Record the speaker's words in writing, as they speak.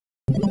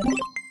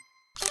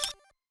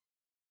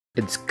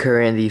It's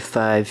currently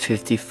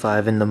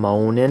 5:55 in the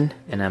morning,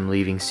 and I'm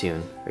leaving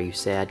soon. Are you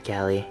sad,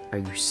 Callie? Are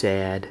you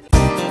sad?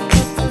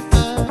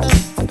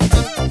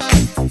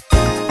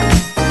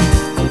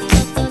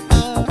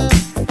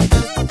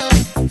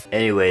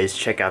 Anyways,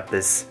 check out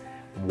this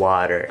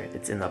water.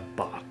 It's in a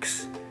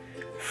box.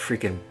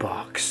 Freaking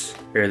box.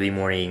 Early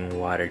morning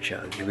water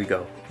chug. Here we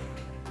go.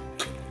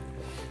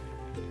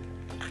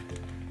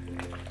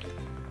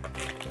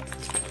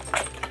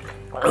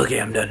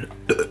 Okay, I'm done.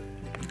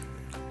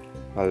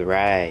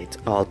 Alright,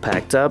 all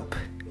packed up.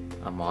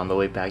 I'm on the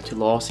way back to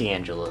Los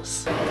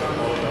Angeles.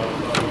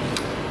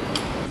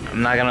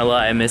 I'm not gonna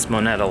lie, I miss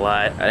Monette a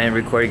lot. I didn't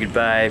record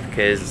goodbye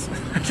because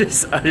I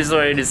just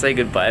wanted to say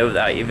goodbye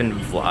without even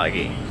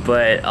vlogging.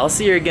 But I'll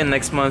see her again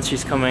next month.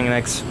 She's coming the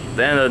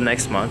end of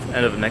next month,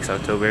 end of next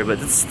October, but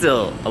it's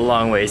still a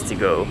long ways to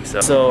go.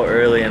 So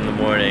early in the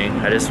morning,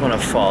 I just wanna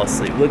fall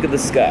asleep. Look at the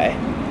sky.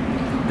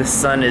 The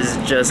sun is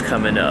just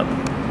coming up.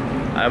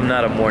 I'm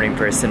not a morning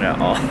person at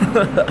all.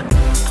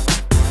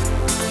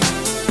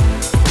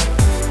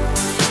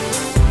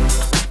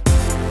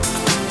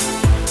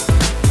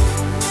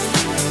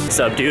 What's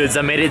up, dudes?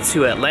 I made it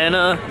to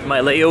Atlanta, my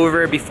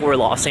layover before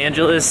Los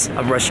Angeles.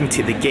 I'm rushing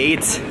to the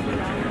gate.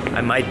 I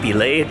might be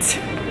late.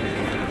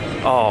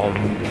 Oh,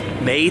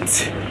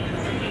 mate.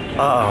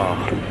 Oh,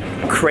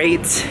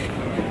 crate.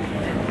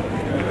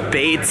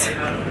 Bait.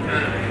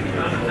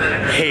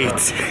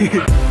 Hate.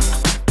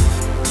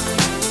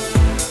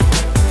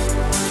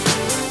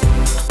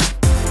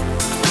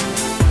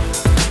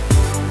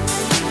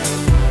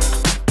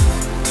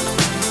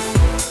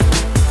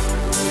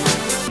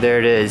 There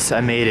it is,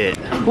 I made it.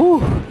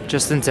 Woo,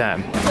 just in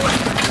time.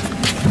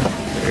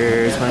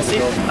 Here's my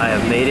seat. I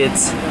have made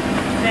it.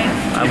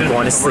 I'm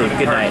going to sleep.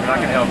 Good night. Not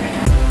gonna help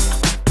you.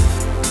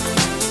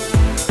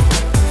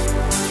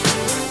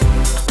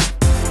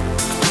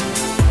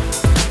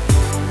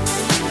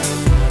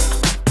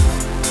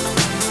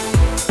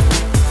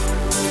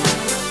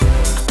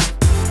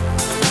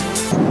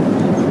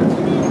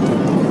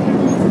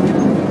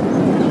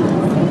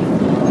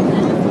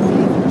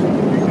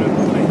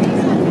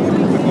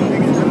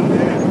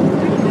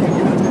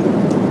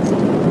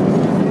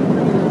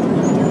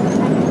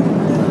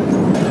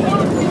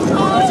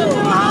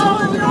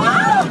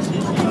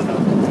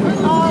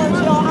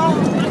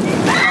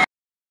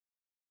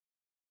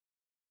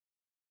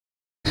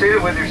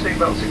 Seated with your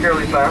seatbelt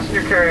securely fastened,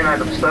 your carrying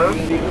items stowed.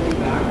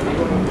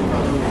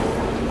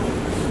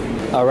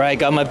 All right,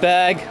 got my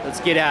bag. Let's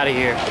get out of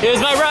here. Here's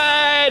my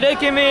ride, hey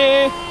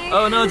Kimmy.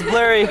 Oh no, it's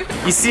blurry.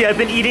 You see, I've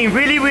been eating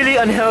really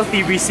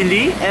unhealthy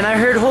recently, and I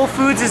heard Whole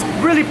Foods is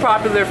really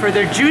popular for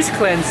their juice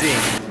cleansing.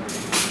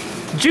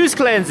 Juice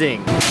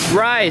cleansing,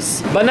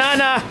 rice,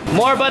 banana,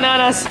 more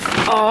bananas.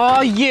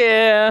 Oh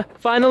yeah,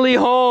 finally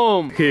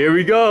home. Here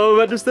we go,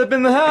 about to step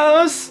in the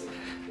house.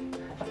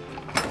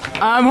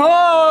 I'm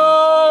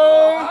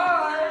home!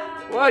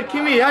 What,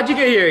 Kimmy, how'd you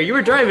get here? You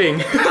were driving.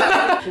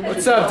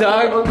 What's up,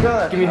 dog? Oh,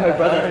 good. Give me a hug,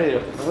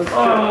 brother.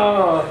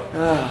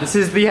 Oh. This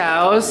is the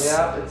house.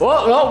 Yeah,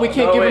 well, we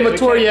can't give him a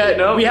tour yet.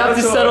 No, we have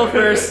to settle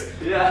first.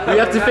 Yeah. We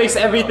have to fix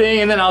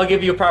everything, and then I'll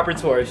give you a proper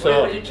tour.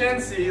 So wait, you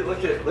can see.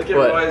 Look at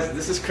Roy's.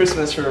 This is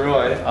Christmas for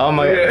Roy. Oh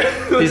my!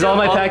 These all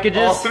my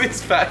packages. All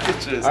these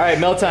packages. All right,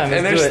 mail time.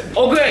 Let's do it.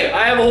 Okay,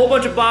 I have a whole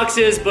bunch of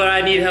boxes, but I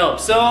need help.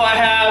 So I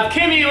have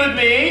Kimmy with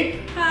me.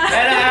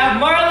 And I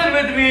have Marlon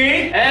with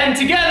me, and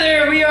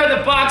together we are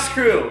the box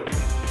crew.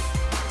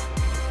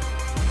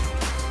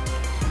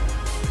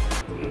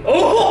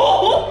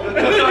 Oh!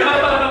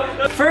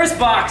 First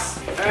box.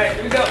 All right,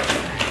 here we go.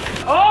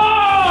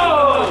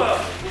 Oh!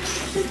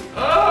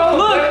 Oh,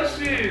 look!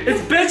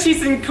 It's bed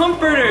sheets and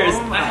comforters.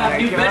 Oh, I have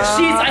new bed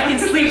sheets.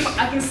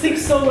 I can sleep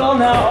so well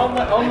now.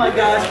 Oh my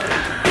gosh.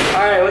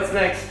 All right, what's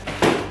next?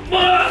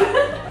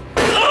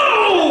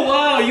 Oh,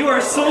 wow, you are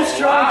so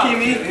strong,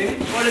 Kimmy.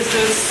 What is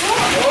this?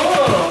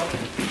 Oh!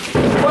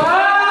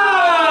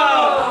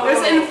 Wow!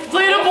 This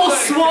inflatable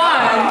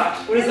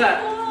swan! What is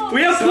that?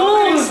 We have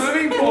pools!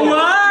 Swimming pool!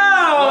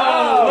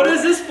 Wow! What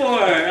is this for?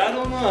 I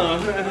don't know.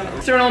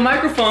 External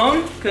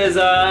microphone, because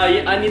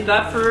I need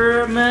that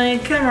for my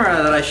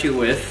camera that I shoot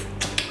with.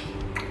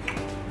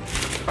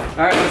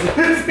 Alright, what's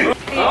this?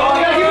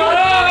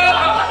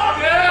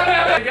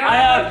 I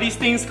have these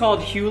things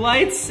called hue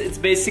lights. It's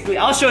basically,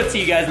 I'll show it to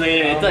you guys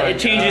later. It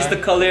changes the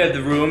color of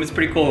the room. It's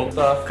pretty cool.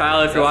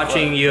 Kyle, if you're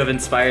watching, you have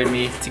inspired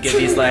me to get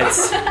these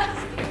lights.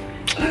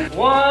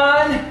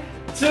 1,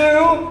 2,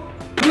 go!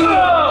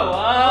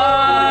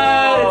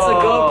 Wow, it's a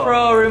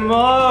GoPro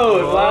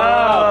remote.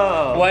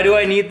 Wow. Why do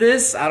I need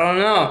this? I don't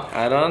know.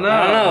 I don't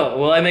know.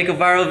 Will I make a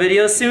viral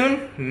video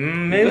soon?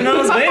 Maybe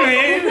knows,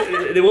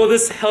 maybe. Will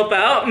this help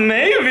out?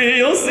 Maybe,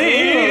 you'll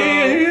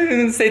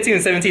see. Stay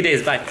tuned, 17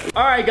 days, bye.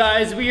 All right,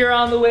 guys, we are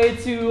on the way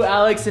to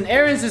Alex and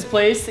Aaron's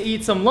place to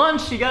eat some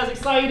lunch. You guys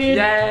excited?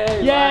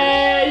 Yay!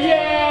 Yay!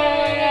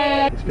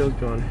 Yay! This girl's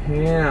going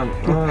ham.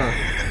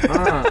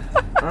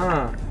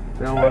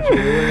 Now watch me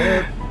do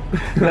it.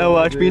 Now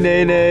watch me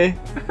nay nay.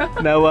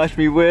 Now watch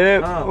me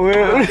whip,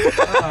 whip.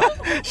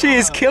 She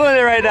is killing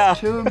it right now.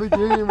 Killing the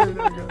game right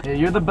now, guys. Yeah,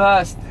 you're the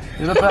best.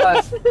 You're the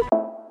best.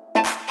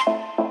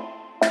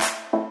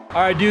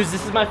 Alright dudes,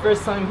 this is my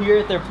first time here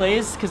at their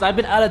place because I've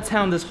been out of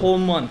town this whole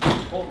month.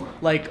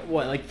 Like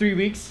what, like 3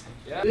 weeks?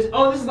 Yeah. This is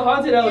the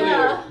haunted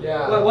elevator.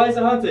 Yeah. Why is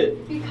it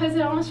haunted? Because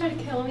it almost tried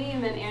to kill me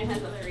and then Aaron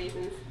has other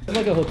reasons. It's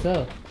like a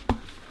hotel.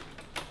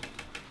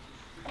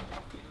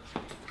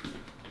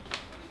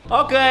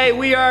 Okay,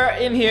 we are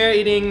in here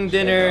eating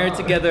dinner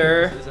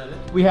together.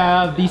 We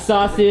have the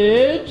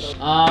sausage.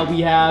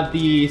 We have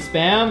the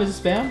Spam. Is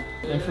it Spam?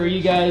 And for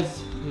you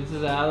guys, this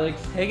is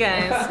Alex. Hey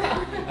guys.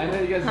 I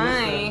know you guys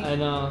Hi. I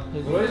know.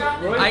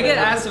 I get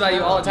asked about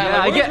you all the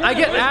time. Yeah, I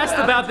get asked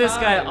about this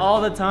guy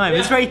all the time.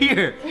 It's right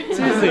here.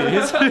 Seriously,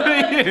 it's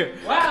right here.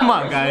 Come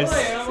on, guys.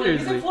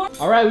 Seriously.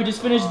 All right, we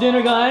just finished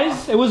dinner,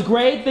 guys. It was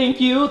great. Thank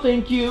you.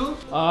 Thank you.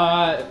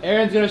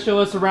 Aaron's gonna show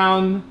us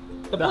around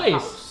the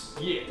place.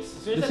 Yes.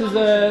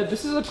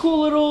 This is a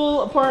cool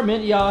little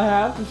apartment y'all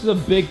have. This is a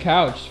big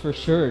couch for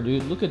sure,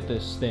 dude. Look at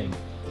this thing.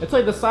 It's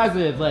like the size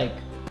of like.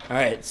 All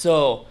right,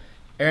 so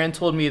Aaron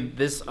told me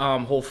this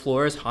whole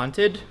floor is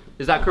haunted.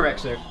 Is that correct,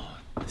 sir? Oh,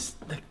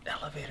 the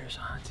elevator's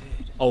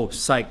haunted. Oh,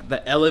 psych.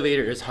 The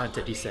elevator is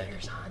haunted, he said. The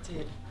elevator's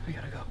haunted. We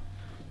gotta go.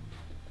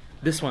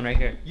 This one right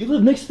here. You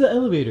live next to the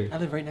elevator. I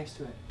live right next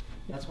to it.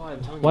 That's why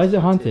I'm telling you. Why is it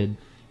haunted?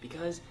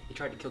 Because he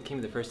tried to kill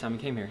Kimmy the first time he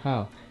came here.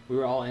 How? We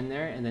were all in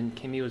there, and then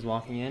Kimmy was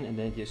walking in, and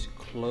then it just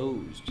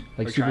closed.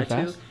 Like Or super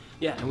tried to. fast?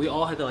 Yeah, and we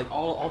all had to like,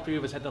 all three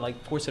of us had to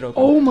like force it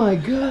open. Oh my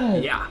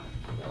god. Yeah.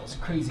 That was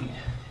crazy.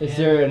 Is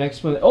there an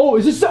explanation? Oh,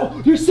 is this so?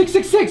 Here's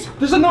 666.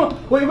 There's a note.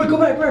 Wait, go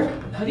back.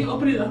 How do you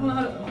open it? I don't know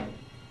how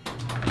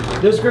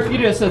to. There's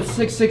graffiti that says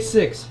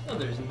 666. Oh,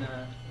 there's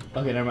not.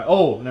 Okay, never mind.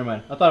 Oh, never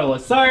mind. I thought it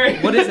was. Sorry.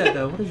 What is that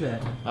though? What is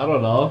that? I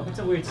don't know. It's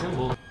a weird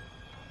symbol.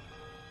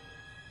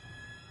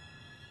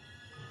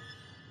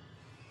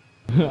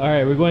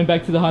 Alright, we're going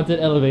back to the haunted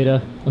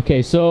elevator.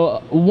 Okay,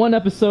 so one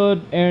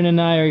episode, Aaron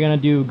and I are gonna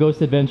do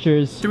ghost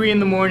adventures. 3 in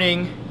the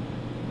morning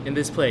in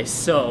this place,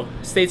 so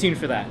stay tuned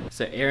for that.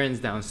 So Aaron's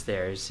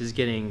downstairs, he's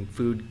getting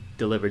food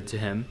delivered to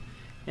him.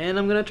 And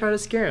I'm gonna try to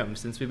scare him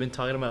since we've been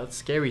talking about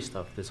scary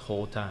stuff this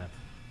whole time.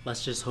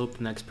 Let's just hope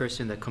the next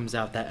person that comes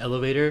out that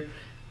elevator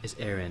is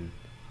Aaron.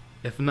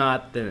 If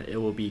not, then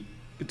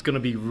it's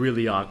gonna be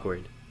really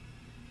awkward.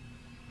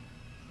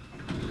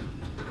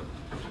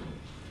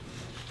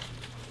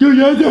 Did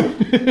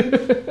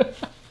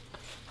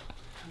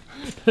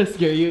I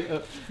scare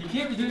you? You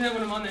can't be doing that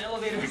when I'm on the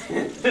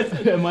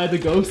elevator. Am I the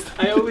ghost?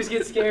 I always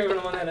get scared when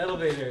I'm on that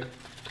elevator.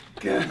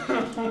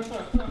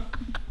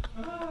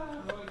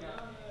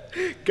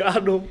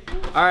 Got him.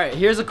 Alright,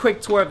 here's a quick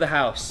tour of the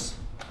house.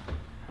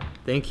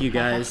 Thank you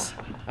guys.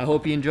 I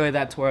hope you enjoyed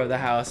that tour of the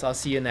house. I'll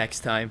see you next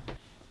time.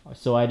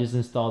 So I just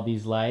installed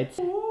these lights.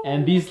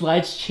 And these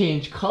lights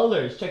change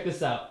colors. Check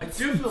this out. I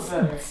do feel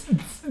better.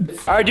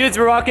 Alright dudes,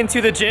 we're walking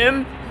to the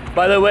gym.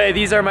 By the way,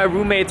 these are my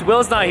roommates.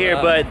 Will's not here,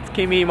 but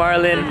Kimmy,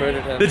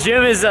 Marlon. The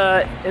gym is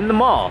in the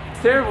mall.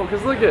 It's terrible,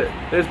 because look at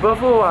there's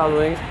Buffalo Wild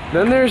Wings,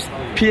 then there's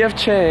PF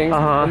Chang's,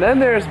 and then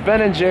there's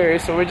Ben &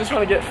 Jerry's, so we just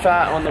want to get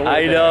fat on the way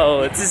I there.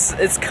 know, it's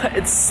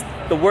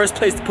the worst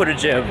place to put a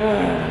gym.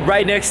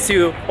 Right next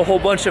to a whole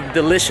bunch of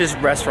delicious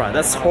restaurants.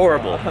 That's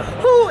horrible.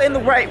 Who in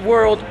the right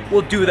world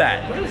will do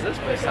that? What is this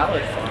place?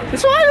 Salad Farm.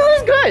 This one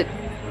is good.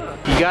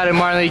 You got it,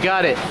 Marlon, you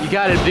got it. You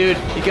got it, dude.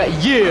 You got,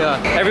 yeah.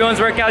 Everyone's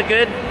workout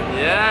good?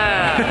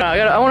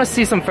 Yeah. I want to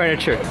see some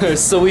furniture.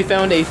 So we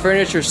found a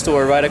furniture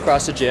store right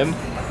across the gym.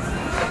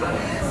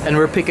 And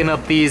we're picking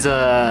up these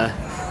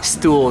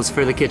stools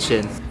for the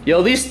kitchen.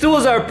 Yo, these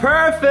stools are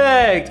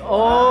perfect.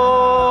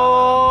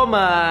 Oh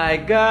my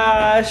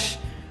gosh.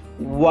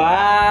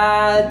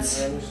 What?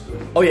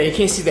 Oh yeah, you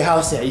can't see the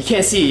house yet. You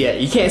can't see it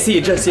yet. You can't see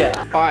it just yet.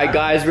 Alright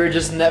guys, we're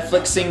just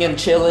Netflixing and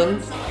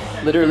chilling.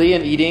 Literally,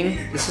 and eating.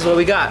 This is what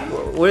we got.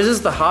 What is this,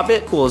 the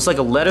Hobbit? Cool, it's like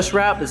a lettuce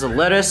wrap. It's a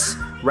lettuce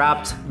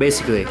wrapped,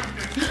 basically.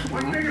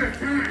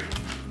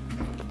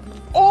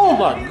 Oh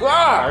my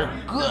god!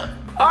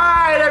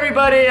 Alright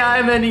everybody,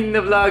 I'm ending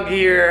the vlog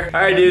here.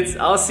 Alright dudes,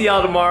 I'll see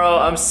y'all tomorrow.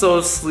 I'm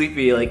so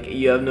sleepy, like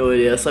you have no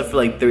idea. I slept for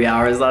like 3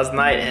 hours last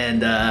night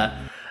and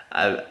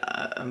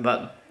I'm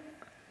about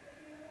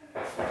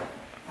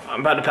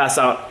to pass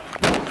out.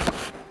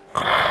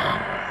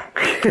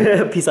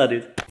 Peace out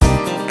dudes.